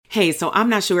Hey, so I'm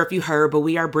not sure if you heard, but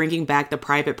we are bringing back the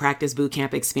private practice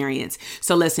bootcamp experience.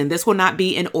 So listen, this will not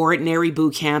be an ordinary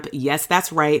bootcamp. Yes,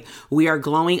 that's right. We are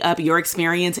glowing up your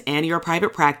experience and your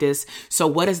private practice. So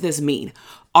what does this mean?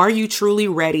 Are you truly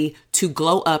ready to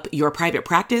glow up your private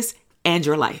practice and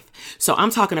your life? So I'm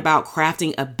talking about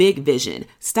crafting a big vision.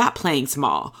 Stop playing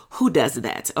small. Who does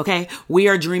that? Okay. We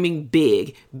are dreaming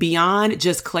big. Beyond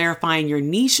just clarifying your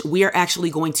niche, we are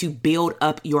actually going to build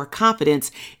up your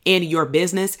confidence in your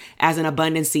business as an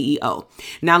abundant CEO.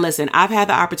 Now listen, I've had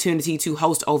the opportunity to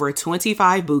host over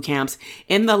 25 boot camps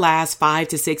in the last 5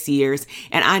 to 6 years,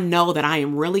 and I know that I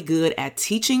am really good at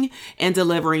teaching and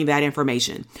delivering that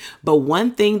information. But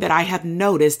one thing that I have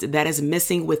noticed that is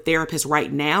missing with therapists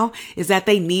right now is that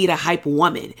they need a hype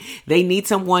woman. They need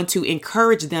someone to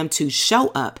encourage them to show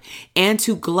up and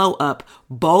to glow up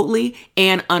boldly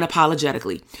and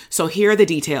unapologetically. So here are the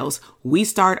details. We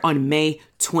start on May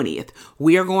 20th.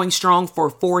 We are going strong for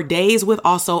 4 days with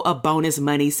also a bonus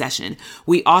money session.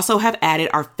 We also have added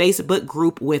our Facebook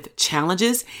group with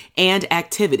challenges and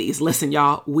activities. Listen,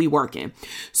 y'all, we working.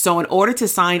 So in order to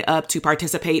sign up to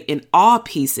participate in all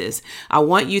pieces, I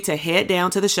want you to head down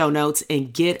to the show notes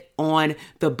and get on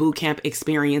the bootcamp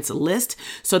experience list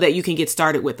so that you can get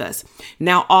started with us.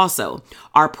 Now, also,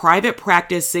 our private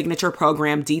practice signature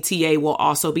program, DTA, will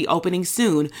also be opening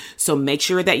soon. So make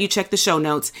sure that you check the show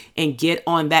notes and get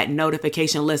on that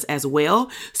notification list as well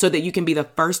so that you can be the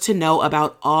first to know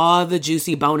about all the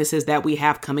juicy bonuses that we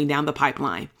have coming down the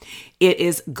pipeline. It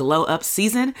is glow up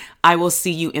season. I will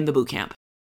see you in the bootcamp.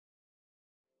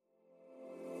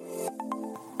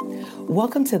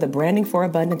 Welcome to the Branding for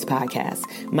Abundance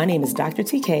podcast. My name is Dr.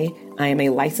 TK. I am a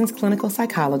licensed clinical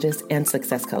psychologist and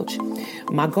success coach.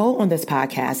 My goal on this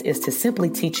podcast is to simply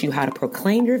teach you how to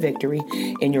proclaim your victory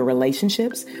in your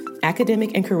relationships,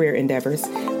 academic and career endeavors,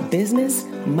 business,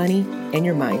 money, and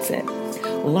your mindset.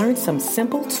 Learn some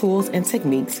simple tools and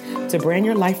techniques to brand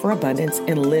your life for abundance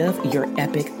and live your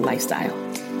epic lifestyle.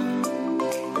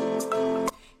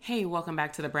 Hey, welcome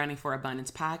back to the Branding for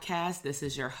Abundance podcast. This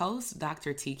is your host,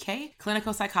 Dr. TK,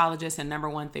 clinical psychologist and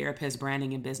 #1 therapist,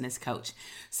 branding and business coach.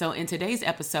 So in today's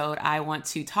episode, I want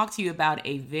to talk to you about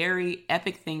a very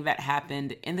epic thing that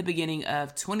happened in the beginning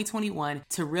of 2021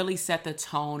 to really set the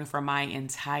tone for my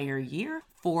entire year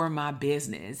for my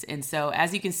business. And so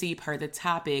as you can see per the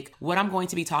topic, what I'm going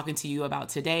to be talking to you about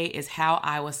today is how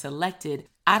I was selected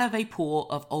out of a pool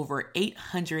of over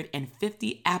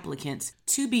 850 applicants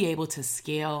to be able to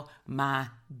scale my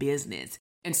business.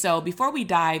 And so before we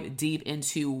dive deep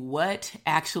into what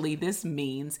actually this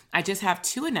means, I just have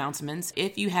 2 announcements.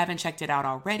 If you haven't checked it out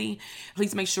already,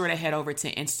 please make sure to head over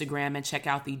to Instagram and check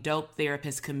out the Dope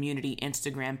Therapist Community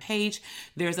Instagram page.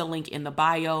 There's a link in the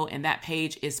bio, and that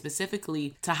page is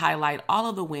specifically to highlight all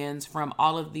of the wins from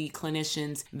all of the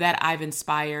clinicians that I've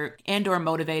inspired and or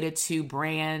motivated to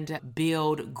brand,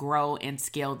 build, grow, and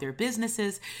scale their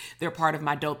businesses. They're part of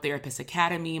my Dope Therapist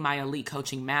Academy, my elite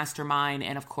coaching mastermind,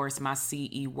 and of course, my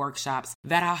CE workshops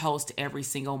that I host every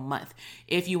single month.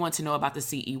 If you want to know about the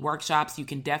CE workshops, you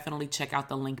can definitely check out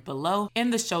the link below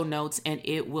in the show notes, and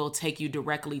it will take you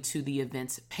directly to the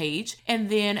events page. And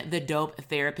then the Dope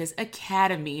Therapist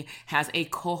Academy has a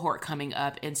cohort coming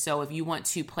up. And so if you want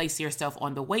to place yourself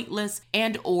on the wait list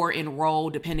and or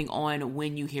enroll, depending on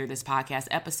when you hear this podcast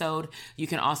episode, you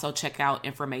can also check out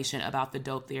information about the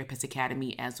Dope Therapist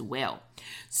Academy as well.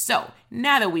 So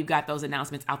now that we've got those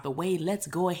announcements out the way, let's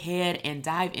go ahead and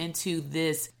dive into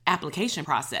this application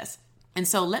process. And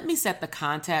so let me set the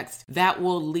context that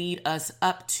will lead us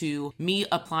up to me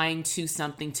applying to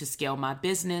something to scale my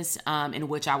business, in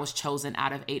which I was chosen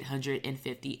out of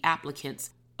 850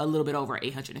 applicants. A little bit over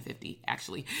 850,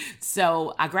 actually.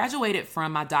 So I graduated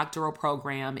from my doctoral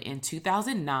program in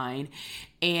 2009.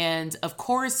 And of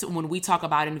course, when we talk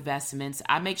about investments,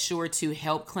 I make sure to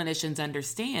help clinicians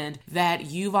understand that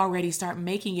you've already started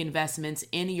making investments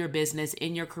in your business,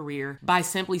 in your career, by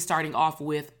simply starting off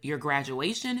with your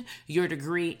graduation, your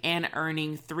degree, and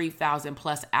earning 3,000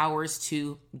 plus hours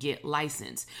to get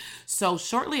licensed. So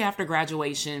shortly after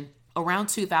graduation, around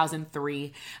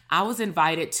 2003, I was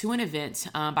invited to an event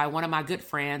by one of my good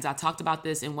friends. I talked about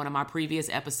this in one of my previous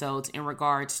episodes in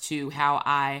regards to how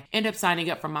I ended up signing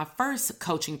up for my first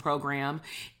coaching program.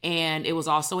 And it was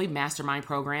also a mastermind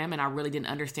program, and I really didn't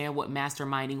understand what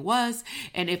masterminding was.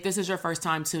 And if this is your first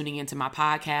time tuning into my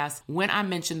podcast, when I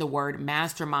mention the word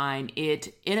mastermind,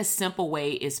 it in a simple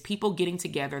way is people getting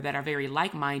together that are very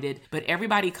like-minded, but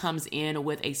everybody comes in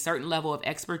with a certain level of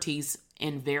expertise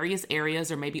in various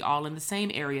areas or maybe all in the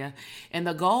same area. And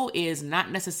the goal is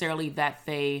not necessarily that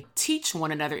they teach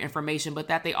one another information, but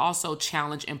that they also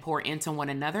challenge and pour into one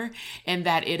another, and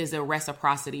that it is a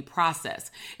reciprocity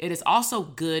process. It is also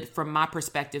good from my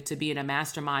perspective to be in a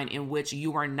mastermind in which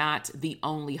you are not the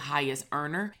only highest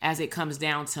earner as it comes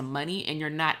down to money, and you're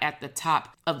not at the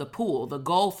top of the pool. The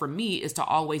goal for me is to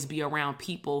always be around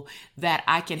people that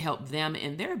I can help them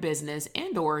in their business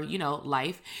and or,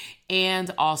 life,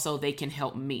 and also they can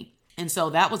help me. And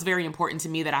so that was very important to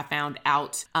me that I found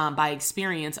out by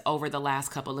experience over the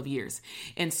last couple of years.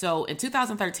 And so in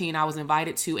 2013, I was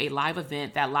invited to a live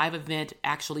event. That live event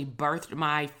actually birthed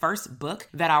my first book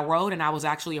that I wrote, and I was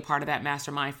actually a part of that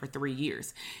mastermind for 3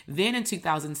 years. Then in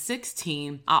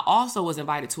 2016, I also was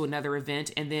invited to another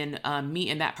event, and then me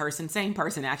and that person, same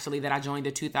person actually that I joined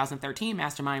the 2013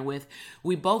 mastermind with,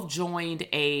 we both joined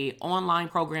a online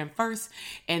program first,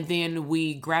 and then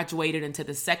we graduated into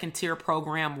the second tier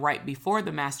program right before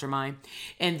the mastermind.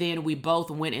 And then we both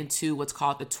went into what's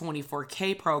called the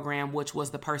 24K program, which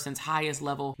was the person's highest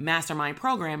level mastermind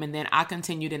program. And then I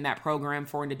continued in that program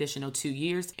for an additional 2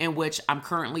 years, in which I'm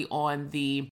currently on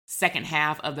the second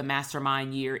half of the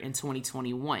mastermind year in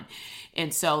 2021.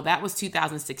 And so that was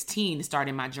 2016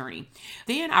 starting my journey.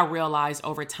 Then I realized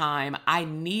over time, I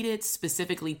needed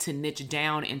specifically to niche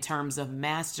down in terms of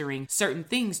mastering certain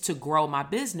things to grow my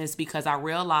business, because I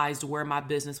realized where my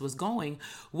business was going,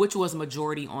 which was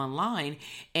majority online.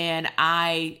 And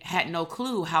I had no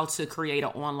clue how to create an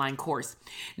online course.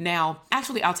 Now,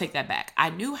 actually, I'll take that back.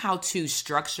 I knew how to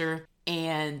structure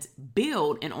and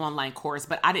build an online course,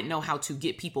 but I didn't know how to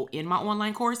get people in my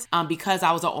online course because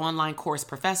I was an online course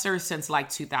professor since like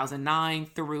 2009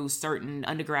 through certain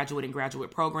undergraduate and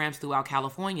graduate programs throughout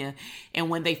California.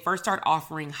 And when they first started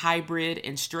offering hybrid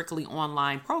and strictly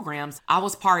online programs, I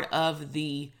was part of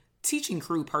the teaching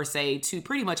crew per se to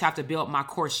pretty much have to build my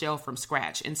course shell from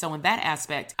scratch. And so in that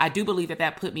aspect, I do believe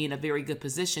that put me in a very good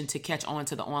position to catch on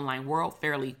to the online world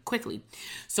fairly quickly.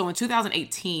 So in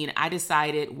 2018, I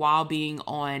decided while being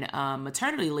on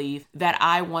maternity leave that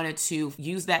I wanted to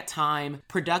use that time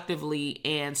productively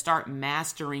and start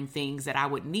mastering things that I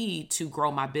would need to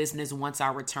grow my business once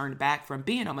I returned back from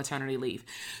being on maternity leave.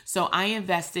 So I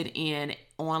invested in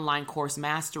online course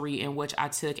mastery, in which I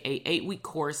took a 8-week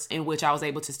course in which I was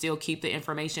able to still keep the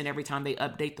information every time they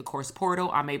update the course portal.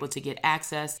 I'm able to get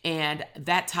access, and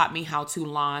that taught me how to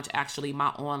launch actually my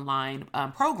online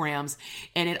programs.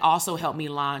 And it also helped me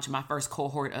launch my first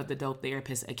cohort of the Dope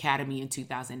Therapist Academy in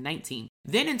 2019.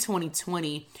 Then in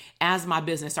 2020, as my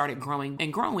business started growing,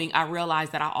 I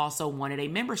realized that I also wanted a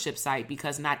membership site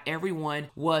because not everyone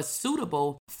was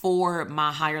suitable for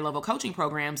my higher level coaching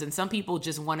programs. And some people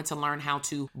just wanted to learn how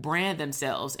to brand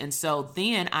themselves. And so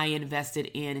then I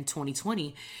invested in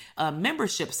 2020,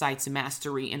 membership sites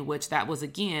mastery, in which that was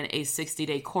again a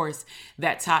 60-day course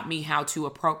that taught me how to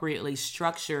appropriately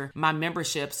structure my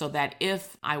membership so that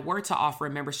if I were to offer a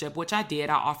membership, which I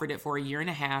did, I offered it for a year and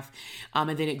a half,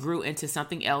 and then it grew into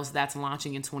something else that's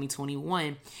launching in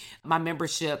 2021. My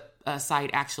membership site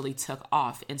actually took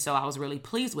off. And so I was really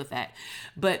pleased with that.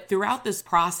 But throughout this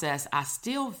process, I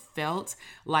still felt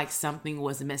like something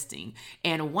was missing.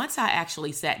 And once I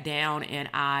actually sat down and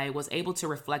I was able to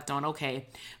reflect on, okay,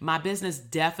 my business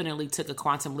definitely took a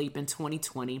quantum leap in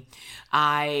 2020.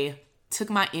 I took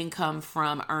my income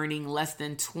from earning less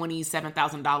than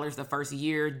 $27,000 the first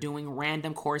year doing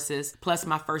random courses, plus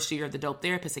my first year of the Dope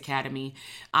Therapist Academy.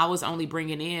 I was only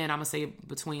bringing in, I'm gonna say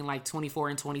between like $24,000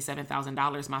 and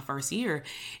 $27,000 my first year.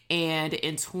 And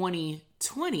in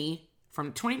 2020,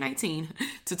 from 2019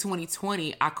 to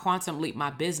 2020, I quantum leaped my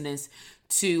business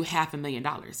to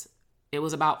 $500,000. It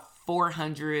was about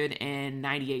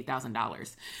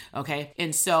 $498,000. Okay.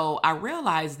 And so I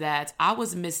realized that I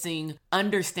was missing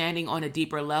understanding on a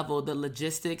deeper level the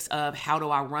logistics of how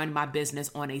do I run my business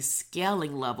on a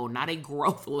scaling level, not a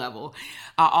growth level.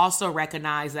 I also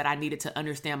recognized that I needed to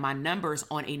understand my numbers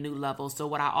on a new level. So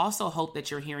what I also hope that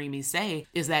you're hearing me say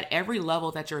is that every level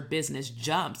that your business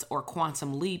jumps or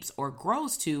quantum leaps or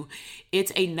grows to,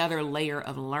 it's another layer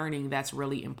of learning that's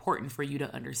really important for you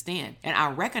to understand. And I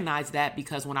recognize that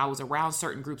because when I was around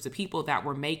certain groups of people that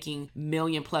were making $1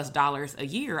 million+ a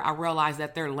year, I realized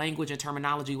that their language and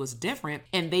terminology was different,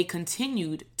 and they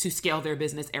continued to scale their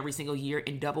business every single year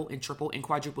and double and triple and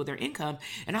quadruple their income.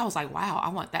 And I was like, wow, I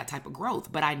want that type of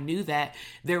growth. But I knew that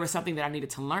there was something that I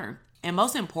needed to learn. And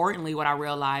most importantly, what I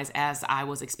realized as I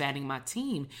was expanding my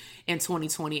team in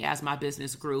 2020 as my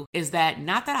business grew is that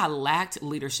not that I lacked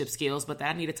leadership skills, but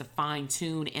that I needed to fine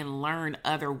tune and learn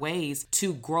other ways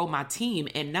to grow my team,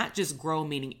 and not just grow,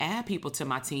 meaning add people to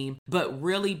my team, but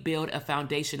really build a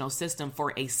foundational system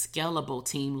for a scalable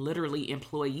team, literally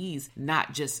employees,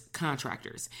 not just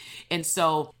contractors. And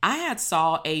so I had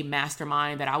saw a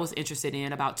mastermind that I was interested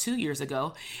in about 2 years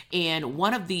ago. And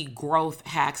one of the growth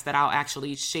hacks that I'll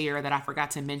actually share that I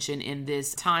forgot to mention in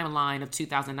this timeline of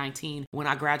 2019 when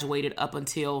I graduated up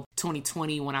until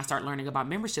 2020 when I started learning about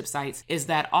membership sites is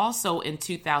that also in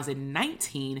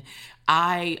 2019,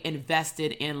 I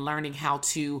invested in learning how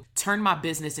to turn my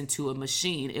business into a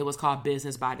machine. It was called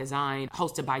Business by Design,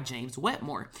 hosted by James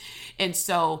Wetmore. And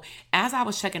so as I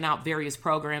was checking out various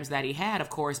programs that he had, of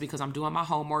course, because I'm doing my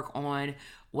homework on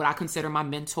what I consider my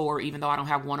mentor, even though I don't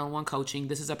have one-on-one coaching.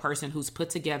 This is a person who's put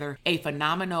together a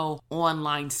phenomenal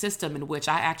online system in which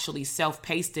I actually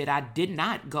self-paced it. I did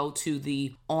not go to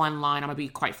the online, I'm gonna be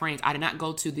quite frank, I did not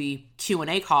go to the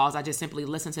Q&A calls. I just simply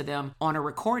listened to them on a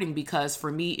recording because for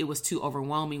me, it was too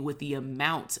overwhelming with the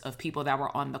amount of people that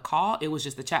were on the call. It was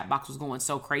just the chat box was going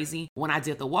so crazy when I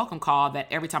did the welcome call that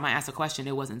every time I asked a question,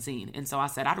 it wasn't seen. And so I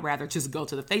said, I'd rather just go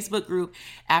to the Facebook group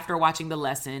after watching the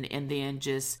lesson and then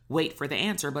just wait for the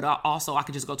answer. But also I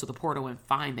could just go to the portal and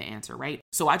find the answer, right?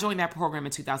 So I joined that program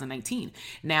in 2019.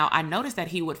 Now I noticed that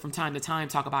he would from time to time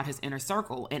talk about his inner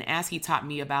circle. And as he taught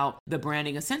me about the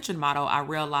branding ascension model, I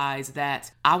realized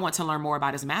that I want to learn more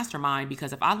about his mastermind,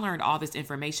 because if I learned all this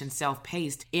information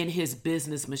self-paced in his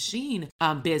business machine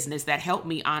business that helped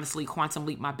me honestly quantum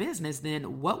leap my business,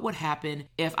 then what would happen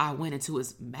if I went into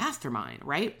his mastermind,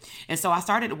 right? And so I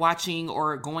started watching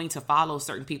or going to follow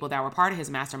certain people that were part of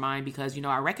his mastermind because,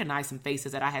 I recognized some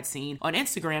faces that I had seen on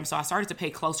Instagram. So I started to pay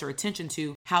closer attention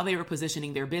to how they were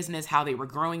positioning their business, how they were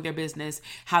growing their business,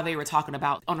 how they were talking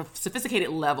about on a sophisticated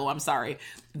level,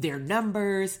 their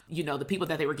numbers, the people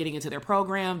that they were getting into their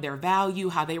program, their value,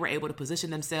 how they were able to position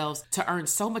themselves to earn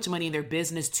so much money in their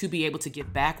business to be able to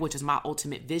give back, which is my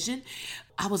ultimate vision.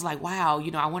 I was like, wow,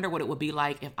 I wonder what it would be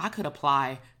like if I could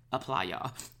apply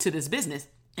y'all to this business.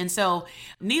 And so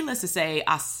needless to say,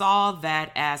 I saw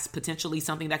that as potentially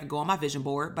something that could go on my vision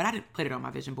board, but I didn't put it on my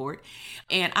vision board.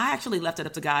 And I actually left it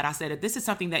up to God. I said, if this is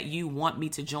something that you want me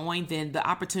to join, then the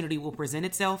opportunity will present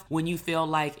itself when you feel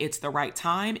like it's the right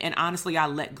time. And honestly, I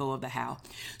let go of the how.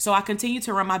 So I continued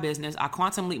to run my business. I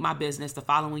quantum leaped my business the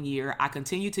following year. I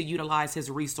continued to utilize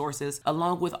his resources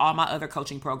along with all my other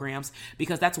coaching programs,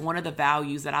 because that's one of the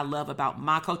values that I love about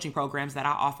my coaching programs that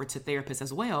I offer to therapists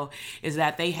as well, is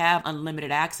that they have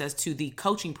unlimited access to the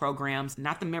coaching programs,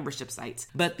 not the membership sites,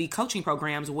 but the coaching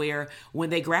programs where when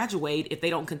they graduate, if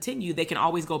they don't continue, they can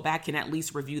always go back and at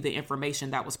least review the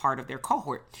information that was part of their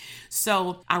cohort.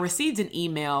 So I received an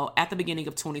email at the beginning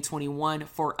of 2021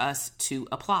 for us to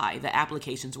apply. The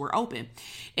applications were open.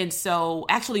 And so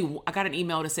actually I got an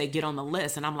email to say, get on the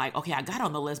list. And I'm like, okay, I got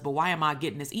on the list, but why am I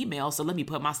getting this email? So let me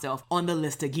put myself on the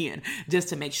list again, just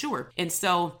to make sure. And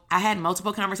so I had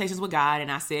multiple conversations with God,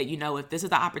 and I said, if this is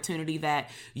the opportunity that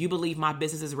you believe my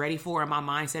business is ready for and my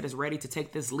mindset is ready to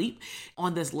take this leap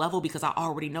on this level, because I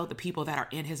already know the people that are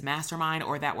in his mastermind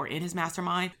or that were in his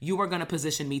mastermind, you are going to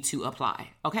position me to apply.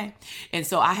 Okay. And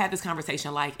so I had this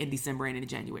conversation like in December and in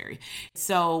January.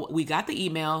 So we got the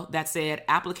email that said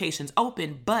applications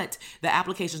open, but the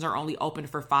applications are only open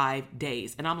for 5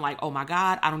 days. And I'm like, oh my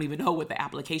God, I don't even know what the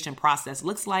application process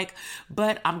looks like,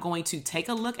 but I'm going to take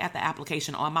a look at the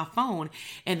application on my phone.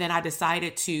 And then I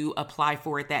decided to apply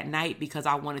for it that night because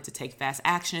I wanted to take fast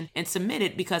action and submit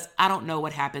it because I don't know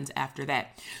what happens after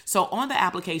that. So on the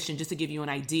application, just to give you an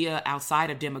idea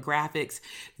outside of demographics,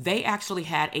 they actually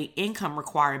had an income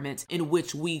requirement in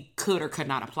which we could or could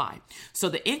not apply. So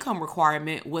the income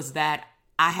requirement was that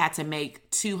I had to make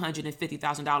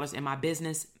 $250,000 in my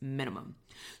business minimum.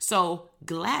 So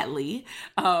gladly,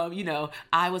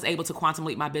 I was able to quantum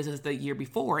leap my business the year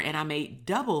before and I made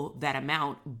double that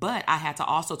amount, but I had to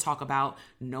also talk about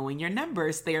knowing your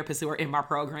numbers, therapists who are in my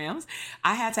programs.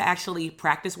 I had to actually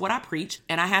practice what I preach,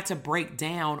 and I had to break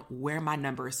down where my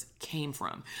numbers came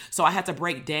from. So I had to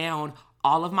break down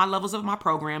all of my levels of my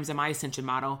programs and my ascension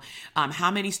model.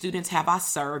 How many students have I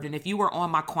served? And if you were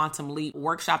on my Quantum Leap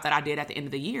workshop that I did at the end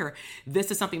of the year, this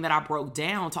is something that I broke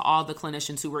down to all the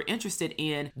clinicians who were interested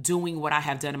in doing what I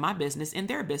have done in my business, in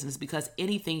their business, because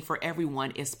anything for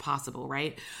everyone is possible,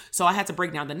 right? So I had to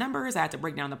break down the numbers. I had to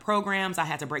break down the programs. I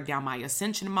had to break down my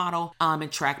ascension model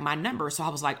and track my numbers. So I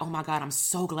was like, oh my God, I'm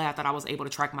so glad that I was able to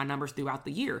track my numbers throughout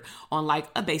the year on like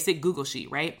a basic Google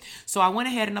sheet, right? So I went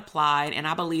ahead and applied, and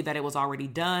I believe that it was already already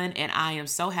done. And I am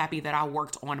so happy that I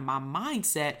worked on my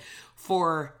mindset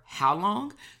for how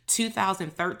long?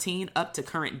 2013 up to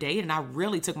current date. And I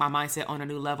really took my mindset on a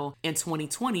new level in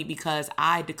 2020 because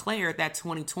I declared that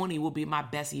 2020 will be my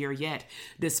best year yet,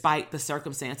 despite the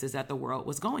circumstances that the world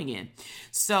was going in.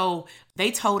 So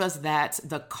they told us that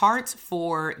the cart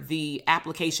for the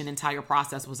application entire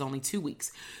process was only 2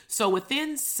 weeks. So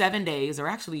within 7 days, or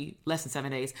actually less than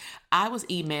 7 days, I was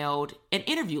emailed an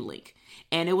interview link.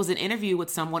 And it was an interview with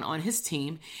someone on his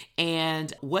team.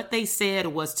 And what they said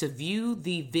was to view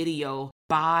the video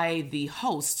by the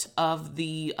host of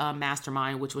the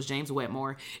mastermind, which was James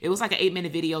Wetmore. It was like an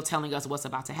 8-minute video telling us what's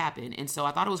about to happen. And so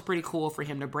I thought it was pretty cool for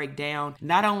him to break down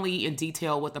not only in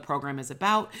detail what the program is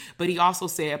about, but he also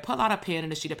said, pull out a pen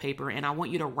and a sheet of paper, and I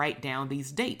want you to write down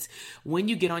these dates. When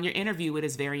you get on your interview, it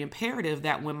is very imperative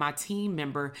that when my team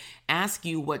member asks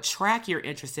you what track you're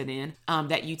interested in,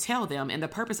 that you tell them. And the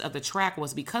purpose of the track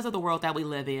was because of the world that we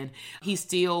live in, he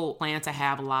still planned to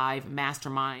have live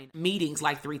mastermind meetings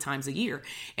like 3 times a year.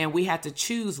 And we had to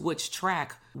choose which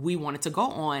track we wanted to go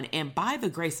on. And by the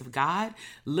grace of God,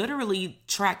 literally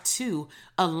track 2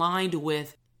 aligned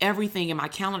with everything in my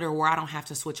calendar where I don't have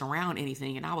to switch around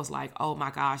anything. And I was like, oh my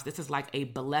gosh, this is like a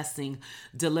blessing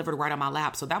delivered right on my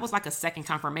lap. So that was like a second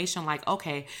confirmation, like,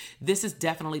 okay, this is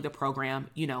definitely the program,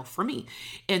 for me.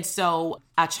 And so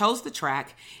I chose the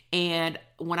track. And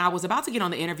when I was about to get on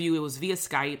the interview, it was via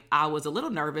Skype. I was a little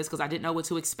nervous because I didn't know what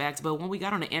to expect. But when we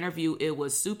got on the interview, it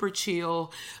was super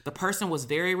chill. The person was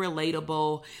very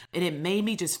relatable. And it made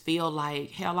me just feel like,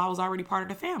 hell, I was already part of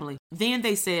the family. Then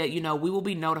they said, we will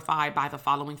be notified by the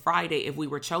following Friday if we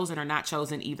were chosen or not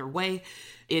chosen. Either way,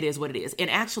 it is what it is. And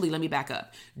actually, let me back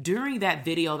up. During that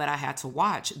video that I had to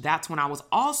watch, that's when I was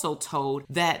also told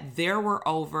that there were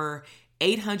over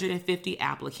 850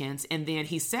 applicants. And then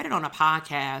he said it on a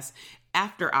podcast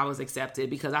after I was accepted,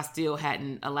 because I still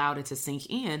hadn't allowed it to sink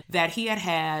in, that he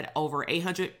had over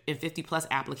 850 plus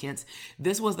applicants.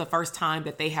 This was the first time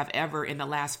that they have ever, in the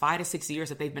last 5 to 6 years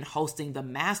that they've been hosting the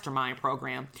mastermind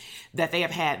program, that they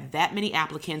have had that many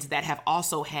applicants that have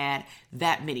also had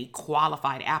that many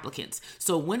qualified applicants.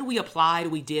 So when we applied,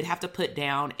 we did have to put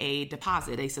down a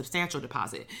deposit, a substantial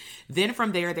deposit. Then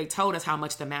from there, they told us how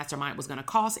much the mastermind was going to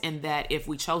cost, and that if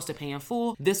we chose to pay in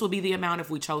full, this would be the amount. If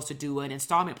we chose to do an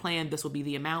installment plan, this will be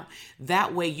the amount.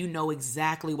 That way you know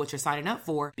exactly what you're signing up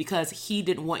for, because he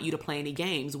didn't want you to play any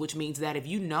games, which means that if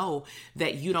you know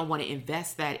that you don't want to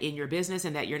invest that in your business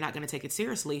and that you're not going to take it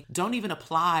seriously, don't even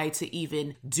apply to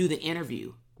even do the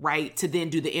interview, right? To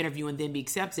then do the interview and then be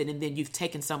accepted. And then you've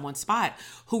taken someone's spot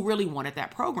who really wanted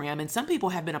that program. And some people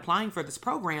have been applying for this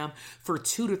program for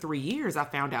 2 to 3 years. I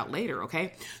found out later.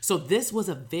 Okay. So this was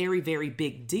a very, very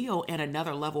big deal and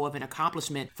another level of an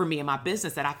accomplishment for me and my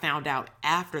business that I found out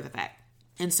after the fact.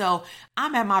 And so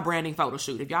I'm at my branding photo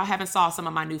shoot. If y'all haven't saw some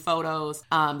of my new photos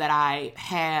that I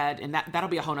had, and that'll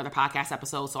be a whole nother podcast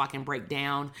episode, so I can break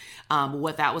down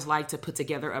what that was like to put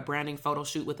together a branding photo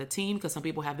shoot with a team, because some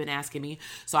people have been asking me.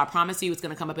 So I promise you it's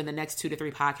going to come up in the next 2 to 3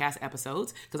 podcast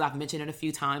episodes, because I've mentioned it a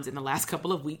few times in the last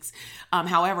couple of weeks.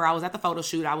 However, I was at the photo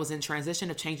shoot. I was in transition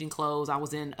of changing clothes. I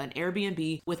was in an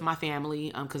Airbnb with my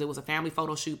family because it was a family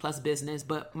photo shoot plus business,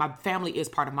 but my family is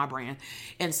part of my brand.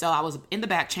 And so I was in the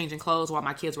back changing clothes while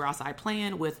my kids were outside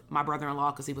playing with my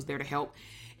brother-in-law because he was there to help.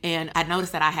 And I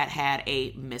noticed that I had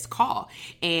a missed call,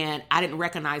 and I didn't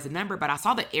recognize the number, but I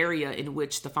saw the area in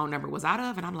which the phone number was out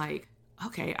of. And I'm like,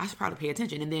 okay, I should probably pay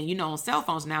attention. And then, on cell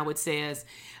phones now it says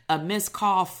a missed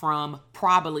call from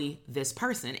probably this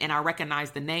person. And I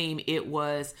recognized the name. It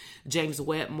was James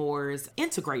Wetmore's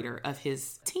integrator of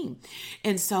his team.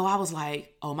 And so I was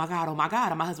like, oh my God. And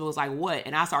my husband was like, what?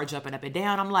 And I started jumping up and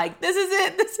down. I'm like, this is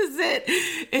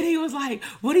it. And he was like,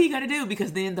 what are you going to do?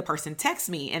 Because then the person texted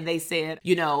me and they said,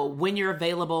 when you're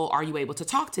available, are you able to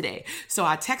talk today? So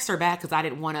I text her back because I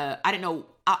didn't know.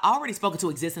 I already spoken to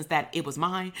existence that it was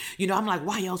mine. I'm like,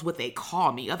 why else would they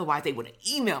call me? Otherwise they would have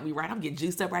emailed me, right? I'm getting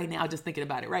juiced up right now just thinking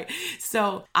about it, right?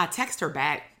 So I text her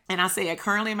back. And I said,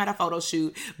 currently I'm at a photo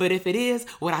shoot, but if it is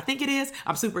what I think it is,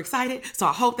 I'm super excited. So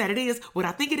I hope that it is what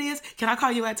I think it is. Can I call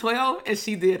you at 12? And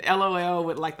she did LOL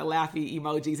with like the laughy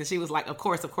emojis. And she was like, of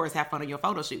course, have fun on your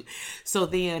photo shoot. So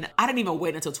then I didn't even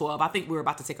wait until 12. I think we were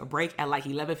about to take a break at like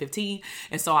 11:15.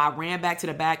 And so I ran back to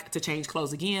the back to change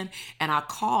clothes again. And I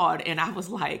called and I was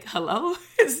like, hello.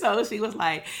 And so she was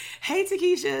like, hey,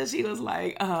 Takesha. She was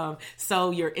like,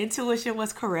 so your intuition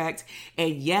was correct.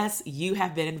 And yes, you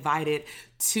have been invited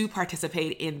to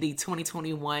participate in the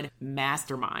 2021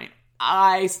 mastermind.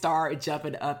 I started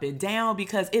jumping up and down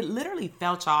because it literally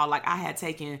felt, y'all, like I had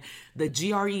taken the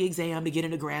GRE exam to get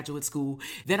into graduate school.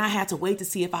 Then I had to wait to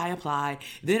see if I applied.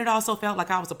 Then it also felt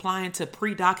like I was applying to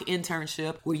pre-doc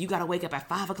internship where you got to wake up at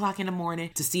 5 o'clock in the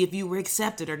morning to see if you were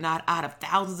accepted or not out of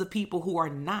thousands of people who are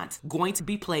not going to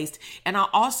be placed. And I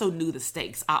also knew the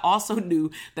stakes. I also knew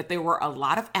that there were a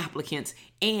lot of applicants,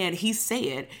 and he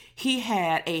said he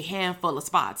had a handful of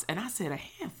spots. And I said, a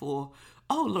handful?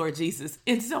 Oh, Lord Jesus.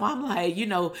 And so I'm like,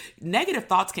 negative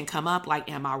thoughts can come up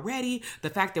like, am I ready? The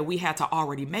fact that we had to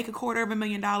already make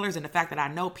 $250,000 and the fact that I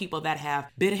know people that have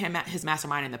been in his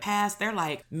mastermind in the past, they're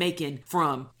like making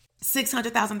from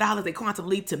 $600,000, they quantum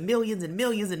leap to millions and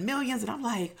millions and millions. And I'm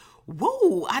like,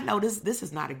 whoa, I know this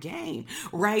is not a game,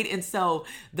 right? And so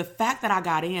the fact that I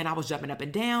got in, I was jumping up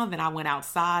and down. Then I went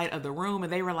outside of the room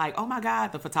and they were like, oh my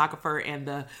God, the photographer and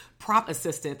the prop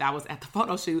assistant that was at the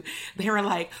photo shoot, they were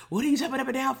like, what are you jumping up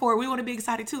and down for? We want to be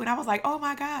excited too. And I was like, oh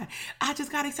my God, I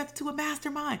just got accepted to a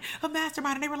mastermind.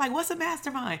 And they were like, what's a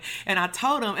mastermind? And I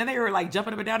told them and they were like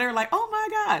jumping up and down. They were like, oh my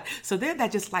God. So then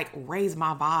that just like raised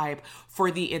my vibe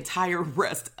for the entire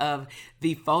rest of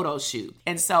the photo shoot.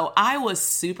 And so I was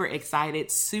super excited,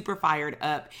 super fired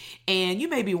up. And you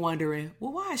may be wondering,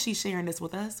 well, why is she sharing this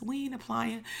with us? We ain't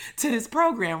applying to this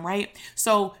program, right?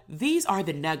 So these are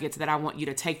the nuggets that I want you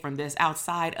to take from this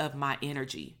outside of my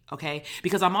energy, okay?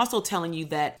 Because I'm also telling you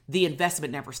that the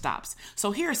investment never stops.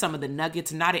 So here are some of the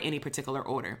nuggets, not in any particular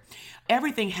order.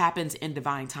 Everything happens in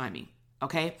divine timing.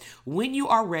 Okay. When you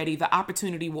are ready, the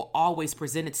opportunity will always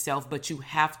present itself, but you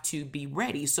have to be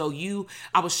ready. So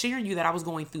I was sharing you that I was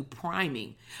going through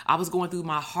priming. I was going through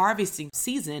my harvesting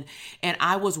season and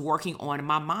I was working on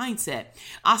my mindset.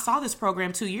 I saw this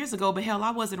program 2 years ago, but hell,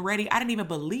 I wasn't ready. I didn't even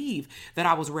believe that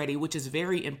I was ready, which is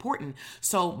very important.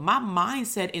 So my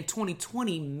mindset in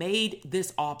 2020 made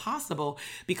this all possible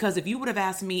because if you would have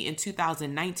asked me in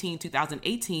 2019,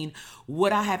 2018,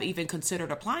 would I have even considered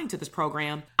applying to this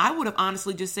program? I would have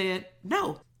honestly just said,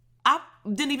 no. I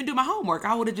didn't even do my homework.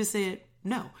 I would have just said,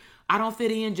 no, I don't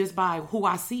fit in just by who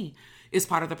I see is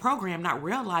part of the program, not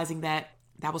realizing that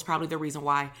was probably the reason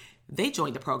why they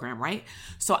joined the program, right?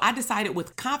 So I decided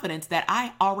with confidence that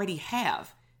I already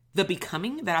have the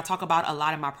becoming that I talk about a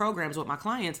lot in my programs with my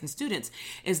clients and students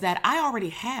is that I already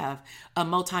have a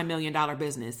multi-million-dollar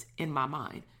business in my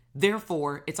mind.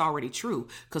 Therefore, it's already true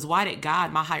because why did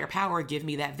God, my higher power, give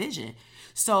me that vision?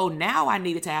 So now I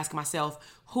needed to ask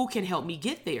myself, who can help me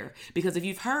get there? Because if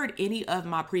you've heard any of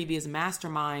my previous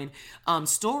mastermind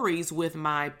stories with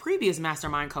my previous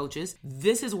mastermind coaches,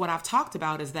 this is what I've talked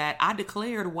about is that I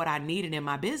declared what I needed in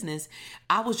my business.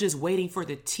 I was just waiting for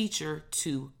the teacher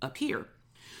to appear.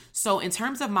 So in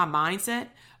terms of my mindset,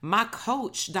 my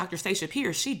coach, Dr. Stacia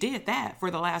Pierce, she did that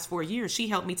for the last 4 years. She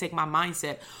helped me take my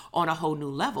mindset on a whole new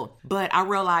level. But I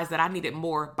realized that I needed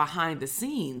more behind the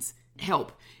scenes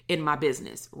help in my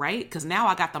business, right? Because now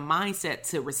I got the mindset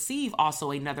to receive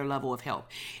also another level of help.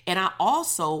 And I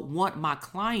also want my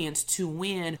clients to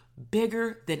win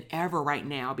bigger than ever right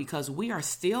now because we are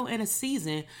still in a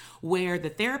season where the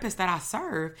therapists that I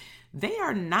serve, they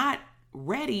are not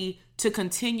ready to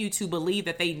continue to believe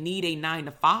that they need a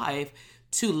 9-to-5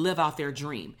 to live out their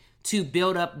dream, to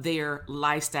build up their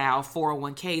lifestyle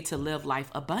 401k, to live life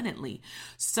abundantly.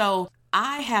 So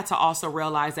I had to also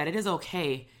realize that it is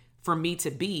okay for me to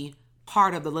be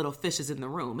part of the little fishes in the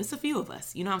room. It's a few of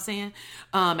us, you know what I'm saying?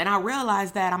 And I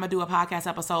realized that I'm gonna do a podcast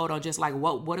episode on just like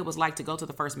what it was like to go to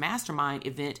the first mastermind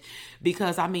event,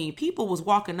 because I mean, people was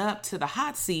walking up to the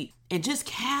hot seat and just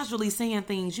casually saying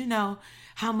things,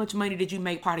 how much money did you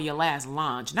make part of your last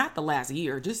launch? Not the last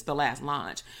year, just the last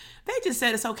launch. They just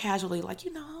said it so casually, like,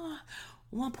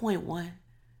 1.1.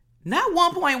 Not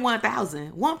 1.1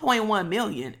 thousand, 1.1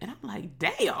 million. And I'm like,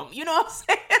 damn, you know what I'm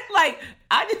saying? Like,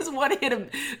 I just want to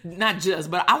hit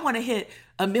but I want to hit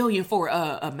 $1 million for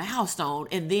a milestone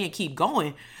and then keep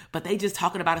going. But they just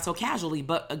talking about it so casually.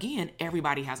 But again,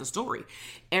 everybody has a story.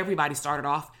 Everybody started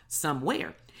off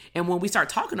somewhere. And when we start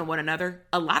talking to one another,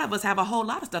 a lot of us have a whole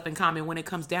lot of stuff in common when it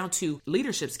comes down to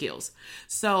leadership skills.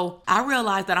 So I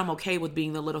realized that I'm okay with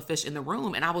being the little fish in the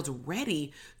room, and I was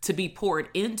ready to be poured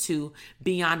into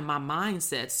beyond my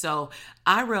mindset. So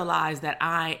I realized that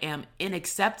I am in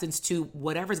acceptance to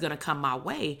whatever's going to come my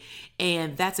way.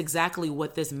 And that's exactly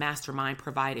what this mastermind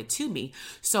provided to me.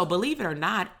 So believe it or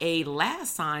not, a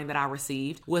last sign that I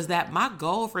received was that my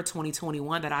goal for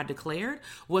 2021 that I declared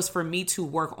was for me to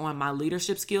work on my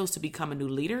leadership skills to become a new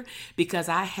leader, because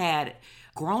I had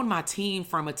grown my team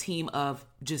from a team of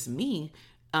just me,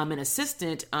 an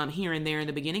assistant here and there in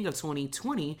the beginning of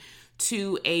 2020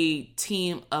 to a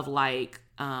team of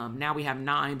now we have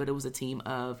 9, but it was a team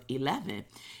of 11.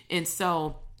 And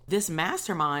so this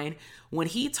mastermind, when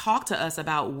he talked to us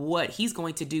about what he's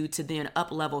going to do to then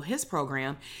up level his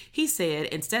program, he said,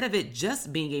 instead of it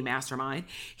just being a mastermind,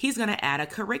 he's going to add a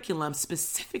curriculum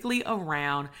specifically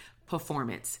around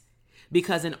performance.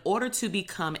 Because in order to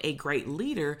become a great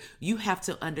leader, you have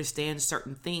to understand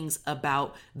certain things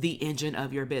about the engine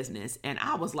of your business. And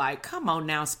I was like, come on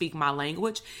now, speak my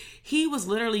language. He was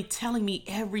literally telling me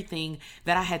everything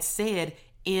that I had said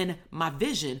in my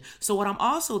vision. So what I'm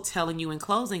also telling you in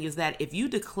closing is that if you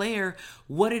declare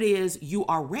what it is you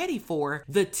are ready for,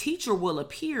 the teacher will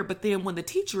appear. But then when the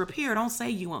teacher appears, don't say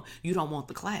you don't want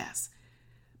the class.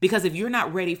 Because if you're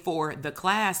not ready for the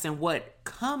class and what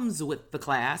comes with the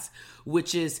class,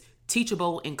 which is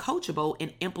teachable and coachable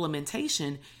and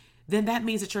implementation, then that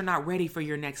means that you're not ready for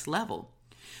your next level.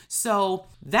 So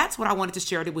that's what I wanted to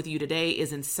share with you today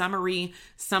is, in summary,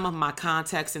 some of my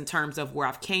context in terms of where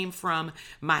I've came from,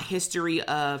 my history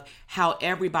of how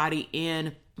everybody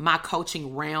in my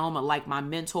coaching realm, like my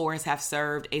mentors, have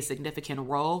served a significant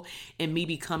role in me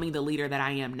becoming the leader that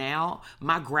I am now.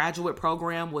 My graduate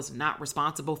program was not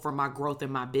responsible for my growth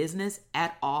in my business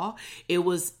at all. It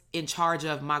was in charge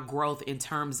of my growth in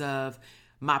terms of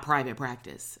my private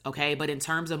practice. Okay. But in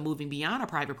terms of moving beyond a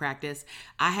private practice,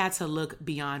 I had to look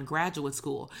beyond graduate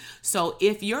school. So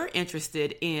if you're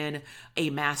interested in a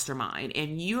mastermind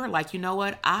and you're like, you know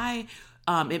what, I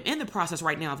am in the process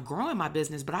right now of growing my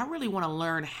business, but I really want to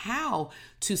learn how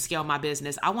to scale my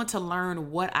business. I want to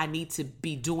learn what I need to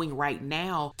be doing right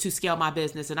now to scale my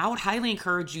business. And I would highly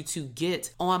encourage you to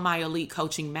get on my Elite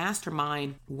Coaching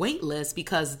Mastermind waitlist,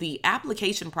 because the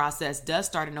application process does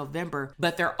start in November,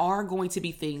 but there are going to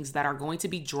be things that are going to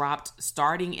be dropped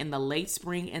starting in the late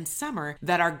spring and summer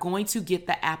that are going to get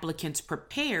the applicants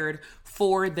prepared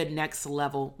for the next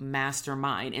level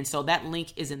mastermind. And so that link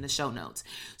is in the show notes.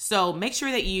 So make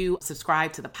sure that you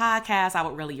subscribe to the podcast. I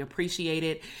would really appreciate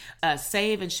it.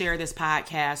 Save and share this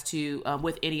podcast to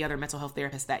with any other mental health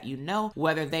therapists that you know,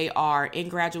 whether they are in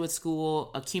graduate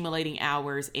school, accumulating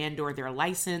hours, and/or their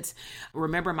license.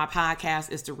 Remember, my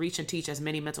podcast is to reach and teach as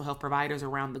many mental health providers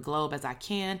around the globe as I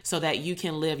can so that you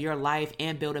can live your life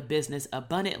and build a business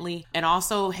abundantly. And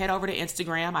also head over to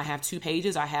Instagram. I have 2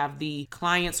 pages. I have the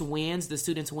clients wins, the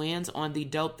students wins on the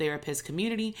Dope Therapist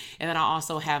community. And then I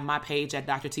also have my page at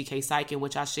Dr. TK Psych, in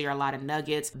which I share a lot of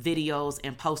nuggets, videos,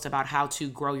 and posts about how to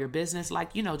grow your business,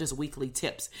 like, just weekly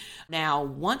tips. Now,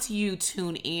 once you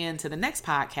tune in to the next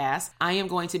podcast, I am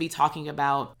going to be talking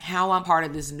about how I'm part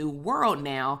of this new world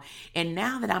now. And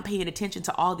now that I'm paying attention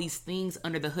to all these things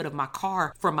under the hood of my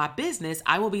car for my business,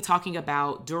 I will be talking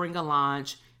about during a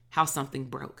launch, how something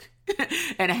broke.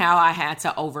 And how I had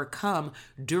to overcome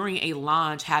during a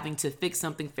launch, having to fix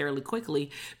something fairly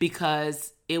quickly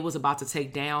because it was about to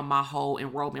take down my whole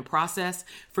enrollment process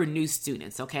for new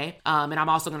students. Okay. And I'm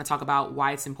also going to talk about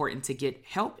why it's important to get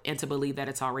help and to believe that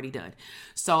it's already done.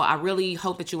 So I really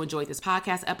hope that you enjoyed this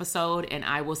podcast episode, and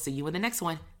I will see you in the next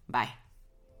one. Bye.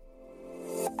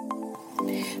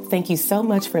 Thank you so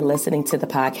much for listening to the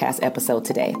podcast episode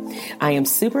today. I am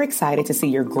super excited to see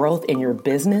your growth in your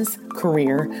business,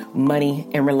 career, money,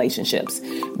 and relationships.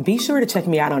 Be sure to check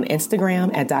me out on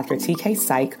Instagram at Dr. TK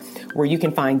Psych, where you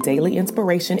can find daily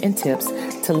inspiration and tips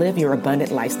to live your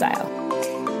abundant lifestyle.